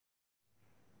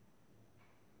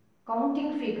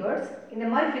counting figures இந்த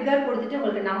மாதிரி figure கொடுத்துட்டு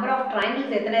உங்களுக்கு நம்பர் ஆஃப்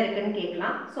ட்ரையாங்கிள்ஸ் எத்தனை இருக்குன்னு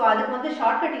கேட்கலாம். ஸோ அதுக்கு வந்து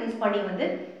ஷார்ட்கட் யூஸ் பண்ணி வந்து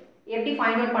எப்படி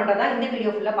ஃபைண்ட் அவுட் பண்ணுறதா இந்த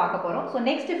வீடியோ ஃபுல்லாக பார்க்க போகிறோம். ஸோ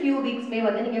நெக்ஸ்ட் ஃபியூ வீக்ஸ்மே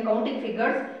வந்து நீங்கள் counting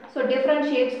figures so different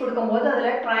shapes கொடுக்கும்போது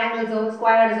அதில் ட்ரையாங்கிள்ஸோ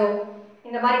ஸ்கொயர்ஸோ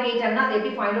இந்த மாதிரி கேட்டாங்கன்னா அதை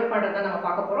எப்படி ஃபைண்ட் அவுட் பண்ணுறதா நம்ம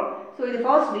பார்க்க போகிறோம். ஸோ இது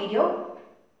ஃபர்ஸ்ட் வீடியோ.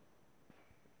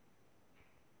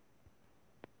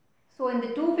 ஸோ இந்த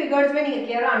டூ ஃபிகர்ஸுமே நீங்கள்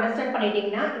கிளியராக அண்டர்ஸ்டாண்ட்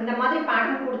பண்ணிட்டீங்கன்னா இந்த மாதிரி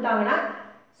பேட்டர்ன் கொடுத்தாங்கன்னா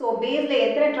ஸோ பேஸில்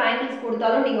எத்தனை ட்ரையாங்கிள்ஸ்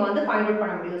கொடுத்தாலும் நீங்கள் வந்து ஃபைண்ட் அவுட்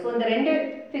பண்ண முடியும். ஸோ இந்த ரெண்டு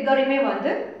ஃபிகரையுமே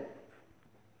வந்து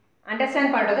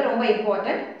அண்டர்ஸ்டாண்ட் பண்ணுறது ரொம்ப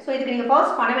இம்பார்ட்டன்ட். ஸோ இதுக்கு நீங்கள்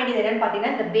ஃபர்ஸ்ட் பண்ண வேண்டியது என்னென்னு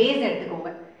பார்த்தீங்கன்னா இந்த பேஸ்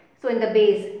எடுத்துக்கோங்க. ஸோ இந்த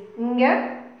பேஸ் இங்கே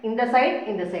இந்த சைட்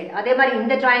இந்த சைட், அதே மாதிரி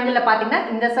இந்த ட்ரையாங்கிளில் பார்த்தீங்கன்னா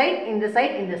இந்த சைட் இந்த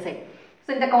சைட் இந்த சைட். ஸோ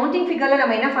இந்த கவுண்டிங் ஃபிகரில்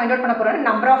நம்ம என்ன ஃபைண்ட் அவுட் பண்ண போகிறோம்னா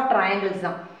நம்பர் ஆஃப் ட்ரையாங்கிள்ஸ்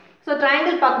தான். ஸோ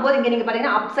ட்ரையாங்கிள் பார்க்கும்போது இங்கே நீங்கள்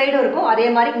பார்த்தீங்கன்னா அப் சைடும் இருக்கும், அதே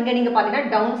மாதிரி இங்கே நீங்கள்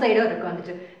பார்த்தீங்கன்னா டவுன் சைடும் இருக்கும்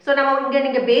வந்துட்டு. ஸோ நம்ம இங்கே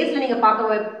நீங்கள் பேஸில் நீங்கள்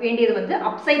பார்க்க வேண்டியது வந்து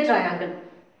அப் சைட் ட்ரையாங்கிள்.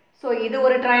 ஸோ இது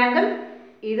ஒரு ட்ரையாங்கிள்,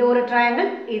 இது ஒரு ட்ரையாங்கிள்,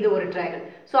 இது ஒரு ட்ரையாங்கிள்.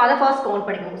 ஸோ அதை ஃபர்ஸ்ட் கவுண்ட்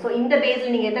பண்ணிக்கோங்க. ஸோ இந்த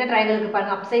பேஸில் நீங்கள் எத்தனை ட்ரையாங்கிள் இருக்கு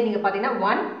பாருங்கள். அப் சைட் நீங்கள் பார்த்தீங்கன்னா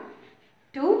 1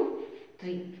 2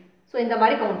 3. ஸோ இந்த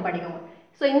மாதிரி கவுண்ட் பண்ணிக்கோங்க.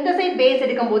 ஸோ இந்த சைட் பேஸ்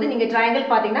எடுக்கும்போது நீங்கள் ட்ரையாங்கிள்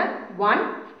பார்த்தீங்கன்னா 1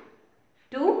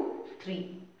 2 3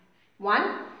 1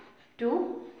 2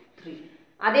 3.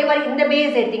 அதே மாதிரி இந்த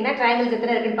பேஸ் எடுத்தீங்கன்னா ட்ரையாங்கிள்ஸ்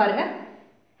எத்தனை இருக்குன்னு பாருங்க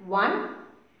 1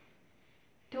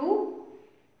 2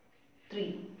 3.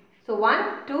 ஸோ 1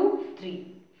 2 3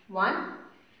 1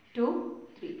 2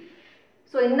 3.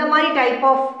 ஸோ இந்த மாதிரி டைப்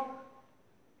ஆஃப்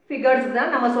ஃபிகர்ஸ்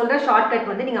தான் நம்ம சொல்கிற ஷார்ட்கட்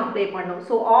வந்து நீங்கள் அப்ளை பண்ணணும்.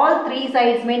 ஸோ ஆல் த்ரீ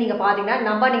சைட்ஸுமே நீங்கள் பார்த்தீங்கன்னா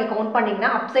நம்பர் நீங்கள் கவுண்ட் பண்ணிங்கன்னா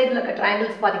அப் சைடில் இருக்க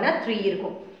ட்ரையாங்கிள்ஸ் பார்த்தீங்கன்னா 3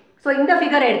 இருக்கும். ஸோ இந்த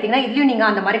ஃபிகர் எடுத்திங்கன்னா இதுலையும் நீங்கள்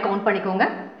அந்த மாதிரி கவுண்ட் பண்ணிக்கோங்க.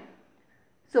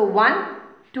 ஸோ 1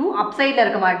 2 அப் சைடில்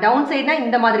இருக்க மாதிரி, டவுன் சைட்னா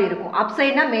இந்த மாதிரி இருக்கும், அப்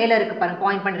சைட்னா மேலே இருக்குது பாருங்கள்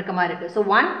பாயிண்ட் பண்ணிருக்க மாதிரி இருக்குது. ஸோ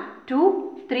 1 2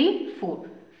 3 4.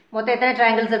 மொத்தம் எத்தனை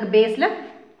ட்ரையாங்கிள்ஸ் இருக்குது பேஸில்?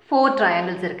 4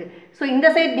 ட்ரையாங்கிள்ஸ் இருக்குது. ஸோ இந்த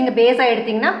சைட் நீங்கள் பேஸாக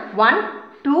எடுத்திங்கன்னா 1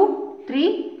 2 3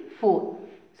 4.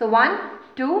 ஸோ 1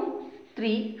 2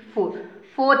 3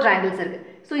 4 ட்ரையாங்கிள்ஸ் இருக்குது.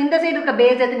 ஸோ இந்த சைடு இருக்க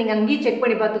பேஸ் எடுத்து நீங்கள் அங்கேயும் செக்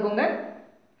பண்ணி பார்த்துக்கோங்க.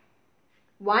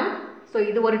 1. ஸோ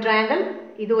இது ஒரு ட்ரையாங்கிள்,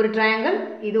 இது ஒரு ட்ரையாங்கிள்,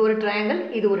 இது ஒரு ட்ரையாங்கிள்,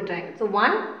 இது ஒரு triangle. So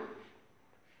 1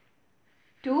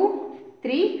 2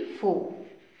 3 4.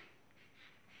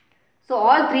 So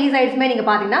all three சைட்ஸுமே நீங்கள்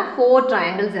பார்த்தீங்கன்னா 4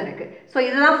 ட்ரையாங்கிள்ஸ் இருக்குது. ஸோ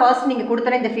இதுதான் ஃபர்ஸ்ட் நீங்கள்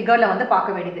கொடுத்தன இந்த ஃபிகரில் வந்து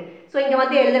பார்க்க வேண்டியது. ஸோ இங்கே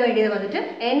வந்து எழுத வேண்டியது வந்துட்டு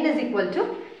n is equal to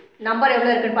number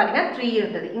எவ்வளோ இருக்குன்னு பார்த்தீங்கன்னா 3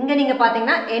 இருந்தது. இங்கே நீங்கள்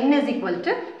பார்த்தீங்கன்னா n is equal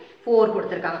to 4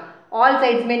 கொடுத்துருக்காங்க. ஆல்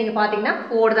சைட்ஸுமே நீங்கள் பார்த்தீங்கன்னா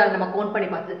 4 தான் நம்ம கவுண்ட் பண்ணி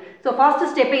பார்த்து. ஸோ ஃபர்ஸ்ட்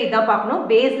ஸ்டெப்பே இதான் பார்க்கணும்.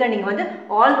 பேஸில் நீங்கள் வந்து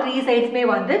ஆல் த்ரீ சைட்ஸுமே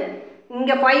வந்து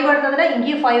இங்கே 5 எடுத்ததுன்னா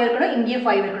இங்கேயும் 5 இருக்கணும், இங்கேயும்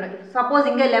 5 இருக்கணும். சப்போஸ்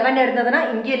இங்கே 11 எடுத்ததுன்னா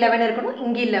இங்கேயும் 11 இருக்கணும்,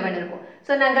 இங்கேயும் 11 இருக்கும்.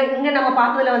 ஸோ நாங்கள் இங்கே நம்ம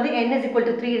பார்த்ததுல வந்து n is equal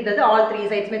to 3 இருந்தது. ஆல் த்ரீ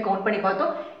சைட்ஸுமே கவுண்ட் பண்ணி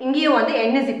பார்த்தோம். இங்கேயும் வந்து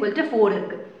n is equal to 4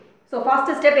 இருக்குது. ஸோ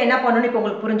ஃபர்ஸ்ட் ஸ்டெப் என்ன பண்ணணும்னு இப்போ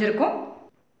உங்களுக்கு புரிஞ்சிருக்கும்.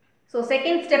 ஸோ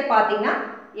செகண்ட் ஸ்டெப் பார்த்தீங்கன்னா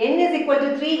n is equal to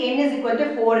 3, n is equal to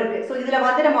 4 இருக்குது. ஸோ இதில்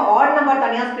வந்து நம்ம ஆட் நம்பர்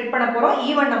தனியாக ஸ்ப்ளிட் பண்ண போகிறோம்,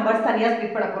 ஈவன் நம்பர்ஸ் தனியாக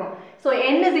ஸ்ப்ளிட் பண்ண போகிறோம். So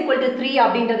n is equal to 3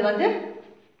 அப்படின்றது வந்து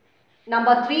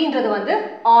நம்பர் 3ன்றது வந்து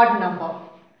ஆட் நம்பர்.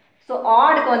 ஸோ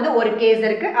ஆடுக்கு வந்து ஒரு கேஸ்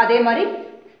இருக்குது. அதே மாதிரி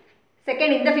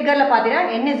செகண்ட் இந்த ஃபிகரில் பார்த்தீங்கன்னா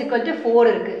n is equal to 4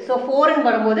 இருக்குது. ஸோ 4ன்னு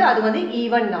வரும்போது அது வந்து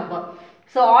even number.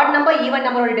 So add number even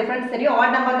நம்பரோட டிஃப்ரென்ஸ் தெரியும்.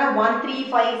 ஆட் நம்பர்னா 1 3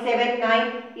 5 7 9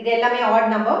 இது எல்லாமே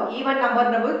ஆட் நம்பர். ஈவன் நம்பர்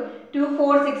 2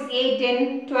 4 6 8 10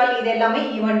 12 இது எல்லாமே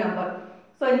ஈவன் நம்பர்.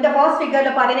 ஸோ இந்த ஃபர்ஸ்ட்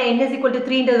ஃபிகரில் பார்த்தீங்கன்னா n is equal to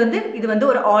 3ன்றது வந்து இது வந்து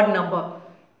ஒரு add number.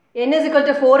 n is equal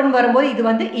to 4ன்னு வரும்போது இது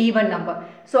வந்து ஈவன் நம்பர்.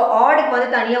 ஸோ ஆடுக்கு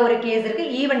வந்து தனியாக ஒரு கேஸ்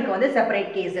இருக்குது, ஈவனுக்கு வந்து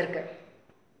செப்பரேட் கேஸ் இருக்குது.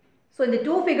 ஸோ இந்த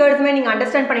டூ ஃபிகர்ஸுமே நீங்கள்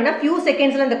அண்டர்ஸ்டாண்ட் பண்ணிங்கன்னா ஃபியூ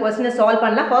செகண்ட்ஸில் இந்த கொஸ்டினை சால்வ்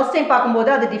பண்ணலாம். ஃபர்ஸ்ட் டைம் பார்க்கும்போது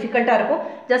அது டிஃபிகல்ட்டாக இருக்கும்.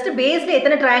 ஜஸ்ட் பேஸில்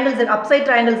எத்தனை ட்ரையாங்கிள்ஸ் அப் சைட்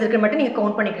ட்ரையாங்கிள்ஸ் இருக்குன்னு மட்டும் நீங்கள்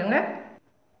கவுண்ட் பண்ணிக்கோங்க.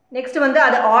 நெக்ஸ்ட் வந்து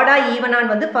அது ஆடா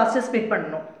ஈவனான்னு வந்து ஃபர்ஸ்ட் ஸ்ப்ளிட்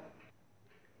பண்ணணும்.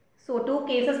 ஸோ டூ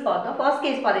கேசஸ் பார்த்தோம். ஃபர்ஸ்ட்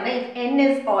கேஸ் பார்த்தீங்கன்னா இஃப் n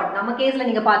is odd, நம்ம கேஸில்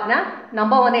நீங்கள் பார்த்தீங்கன்னா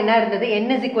நம்பர் வந்து என்ன இருந்தது, n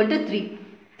is equal to 3.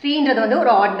 3ன்றது வந்து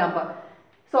ஒரு add number.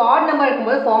 So add number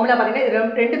இருக்கும்போது ஃபார்முலா பார்த்தீங்கன்னா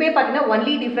இது ரெண்டுமே பார்த்தீங்கன்னா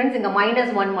ஒன்லி டிஃப்ரென்ஸ் இங்கே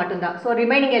 -1 மட்டும்தான். ஸோ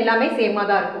ரிமைனிங் எல்லாமே சேமாக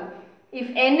தான் இருக்கும்.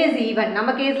 இஃப் n is even, நம்ம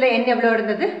கேஸில் n எவ்வளோ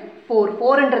இருந்தது 4.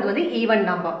 4ன்றது வந்து even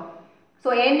number. So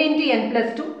n into n plus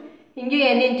 2, இங்கேயும்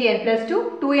n into n plus 2,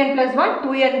 2n plus 1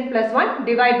 2n plus 1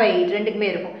 divide by 8 ரெண்டுக்குமே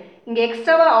இருக்கும். இங்கே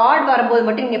எக்ஸ்ட்ராவாக ஆட் வரும்போது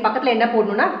மட்டும் நீங்கள் பக்கத்தில் என்ன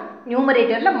போடணும்னா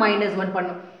நியூமரேட்டரில் -1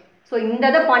 பண்ணும். ஸோ இந்த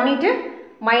இதை பண்ணிவிட்டு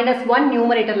 -1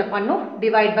 நியூமரேட்டரில் பண்ணும்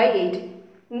டிவைட் பை 8.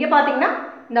 இங்கே பார்த்தீங்கன்னா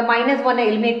இந்த -1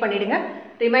 எலிமினேட் பண்ணிவிடுங்க.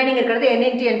 ரிமைனிங் இருக்கிறது n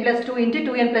into n plus 2 into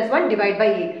 2n plus 1 divide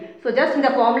by 8. So just இந்த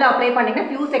ஃபார்முலா அப்ளை பண்ணிங்கன்னா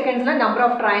ஃபியூ செகண்ட்ஸில் நம்பர்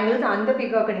ஆஃப் ட்ரையாங்கிள்ஸ் அந்த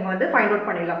ஃபிகருக்கு நீங்கள் வந்து ஃபைண்ட் அவுட்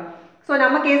பண்ணிடலாம். ஸோ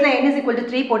நம்ம கேஸில் n is equal to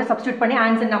 3 போட்டு சப்ஸ்டியூட் பண்ணி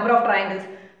answer number of triangles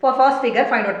for first figure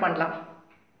find out பண்ணலாம்.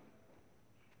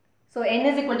 So n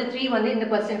is equal to 3 வந்து இந்த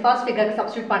கொஸ்டின் ஃபர்ஸ்ட் ஃபிகருக்கு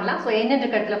சப்ஸ்டியூட் பண்ணலாம். ஸோ n என்ற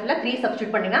இடத்துல ஃபுல்லாக 3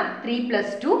 சப்ஸ்டியூட் பண்ணிங்கன்னா 3 plus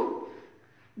 2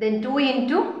 then 2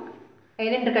 into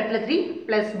n என்ற இடத்துல 3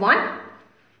 plus 1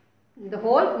 the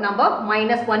whole number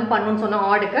minus 1 பண்ணணும்னு சொன்ன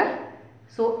ஆடுக்கு.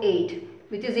 So 8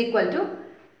 which is equal to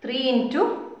 3 into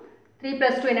 3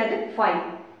 plus 2 என்னது 5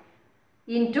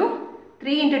 into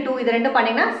 3 into 2 இது ரெண்டும்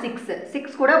பண்ணீங்கன்னா 6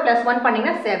 6 கூட plus 1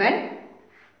 பண்ணீங்கன்னா 7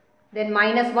 then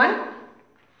minus 1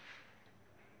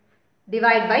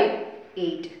 divide by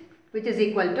 8 which is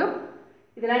equal to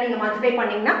இதெல்லாம் நீங்க multiply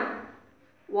பண்ணீங்கன்னா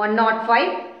 105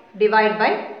 divide by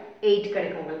 8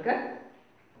 கிடைக்கும் உங்களுக்கு.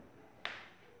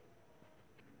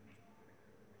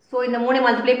 ஸோ இந்த 3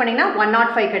 மல்டிப்ளை பண்ணிங்கன்னா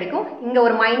 105 கிடைக்கும். இங்கே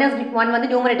ஒரு -1 வந்து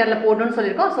நியூமரேட்டரில் போடணும்னு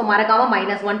சொல்லியிருக்கோம். ஸோ மறக்காமல்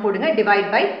 -1 போடுங்க. Divide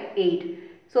by 8.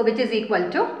 So which is equal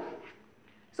to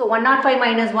so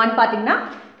 105 - 1 பார்த்தீங்கன்னா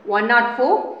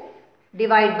 104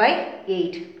 டிவைட் பை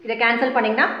 8. இதை கேன்சல்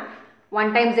பண்ணிங்கன்னா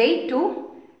 1 times 8 2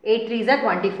 8 3s are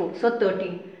 24. So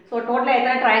 13. So டோட்டலாக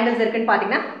எத்தனை ட்ரையாங்கிள்ஸ் இருக்குன்னு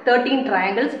பார்த்தீங்கன்னா 13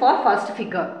 triangles for first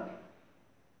figure.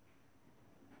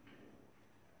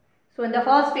 So இந்த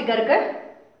first ஃபிகருக்கு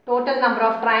total number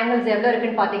of triangles எவ்வளோ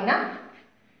இருக்குன்னு பார்த்தீங்கன்னா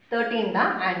 13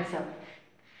 தான் ஆன்சர்.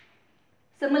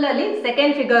 சிமிலர்லி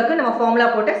செகண்ட் ஃபிகருக்கு நம்ம ஃபார்முலா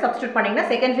போட்டு சப்ஸ்டியூட் பண்ணிங்கன்னா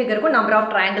செகண்ட் ஃபிகருக்கும் நம்பர் ஆஃப்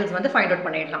ட்ரையாங்கிள்ஸ் வந்து ஃபைண்ட் அவுட்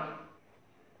பண்ணிடலாம்.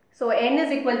 So n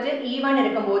is equal to even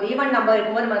இருக்கும்போது ஈவன் நம்பர்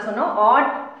இருக்கும்போது நம்ம சொன்னோம் ஆட்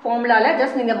ஃபார்முலாவில்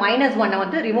ஜஸ்ட் நீங்கள் -1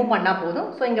 வந்து ரிமூவ் பண்ணால் போதும்.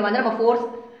 ஸோ இங்கே வந்து நம்ம 4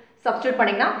 சப்ஸ்டியூட்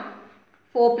பண்ணிங்கன்னா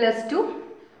 4 plus 2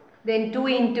 then 2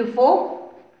 into 4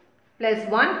 plus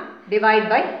 1 divide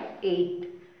by 8.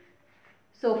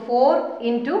 So 4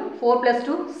 into 4 plus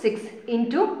 2 6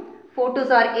 into 4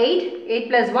 2s are 8 8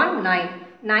 plus 1 9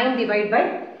 9 divided by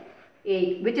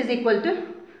 8 which is equal to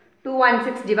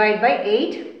 216 divided by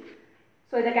 8.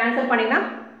 So இதை cancel பண்ணினா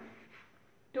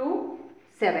 2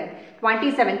 7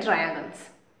 27 triangles.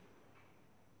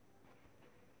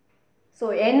 So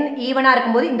n ஈவனாக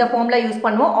இருக்கும்போது இந்த ஃபார்முலா யூஸ்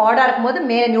பண்ணுவோம். ஆடாக இருக்கும்போது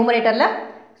மேலே நியூமரேட்டரில்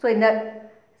ஸோ இந்த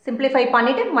சிம்பிளிஃபை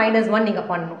பண்ணிவிட்டு -1 நீங்கள்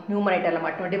பண்ணணும் நியூமரேட்டரில்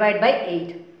மட்டும் divide by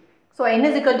 8. So n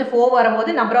is equal to 4 வரும்போது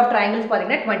நம்பர் ஆஃப் ட்ரையாங்கிள்ஸ்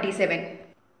பார்த்தீங்கன்னா 27.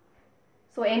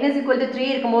 So n is equal to 3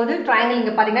 இருக்கும்போது ட்ரையாங்கிள்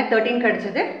இங்கே பார்த்தீங்கன்னா 13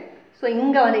 கிடச்சிது. ஸோ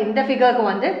இங்கே வந்து இந்த ஃபிகருக்கு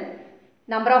வந்து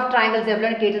நம்பர் ஆஃப் ட்ரையாங்கிள்ஸ்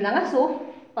எவ்வளோன்னு கேட்டிருந்தாங்க. ஸோ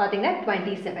பார்த்தீங்கன்னா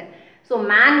 27. ஸோ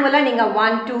மேனுவலாக நீங்கள்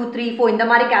 1 2 3 4 இந்த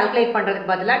மாதிரி கால்குலேட்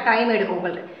பண்ணுறதுக்கு பதிலாக டைம் எடுக்கும்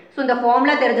உங்களுக்கு. ஸோ இந்த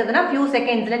ஃபார்முலா தெரிஞ்சதுன்னா ஃபியூ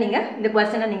செகண்ட்ஸில் நீங்கள் இந்த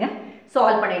கொஸ்டினை நீங்கள்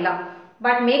சால்வ் பண்ணிடலாம்.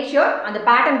 பட் மேக் ஷுர் அந்த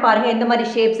பேட்டர்ன் பாருங்கள் எந்த மாதிரி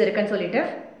ஷேப்ஸ் இருக்குன்னு சொல்லிட்டு.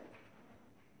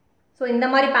 ஸோ இந்த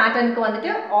மாதிரி பேட்டர்னுக்கு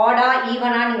வந்துட்டு ஆடா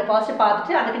ஈவனா நீங்கள் ஃபர்ஸ்ட்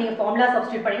பார்த்துட்டு அதுக்கு நீங்கள் ஃபார்முலா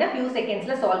சப்ஸ்டியூட் பண்ணிங்கன்னா ஃபியூ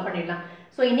செகண்ட்ஸில் சால்வ் பண்ணிடலாம்.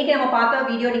 ஸோ இன்றைக்கி நம்ம பார்த்த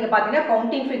வீடியோ நீங்கள் பார்த்தீங்கன்னா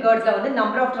கவுண்டிங் ஃபிகர்ஸில் வந்து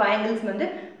நம்பர் ஆஃப் ட்ரையாங்கிள்ஸ் வந்து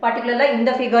பர்டிகுலராக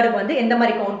இந்த ஃபிகருக்கு வந்து எந்த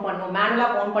மாதிரி கவுண்ட் பண்ணணும்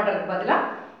மேனுவலாக கவுண்ட் பண்ணுறதுக்கு பதிலாக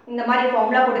இந்த மாதிரி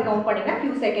ஃபார்முலா போட்டு கவுண்ட் பண்ணிங்கன்னா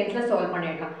ஃபியூ செகண்ட்ஸில் சால்வ்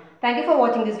பண்ணிடலாம். தேங்க்யூ ஃபார்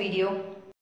வாட்சிங் திஸ் வீடியோ.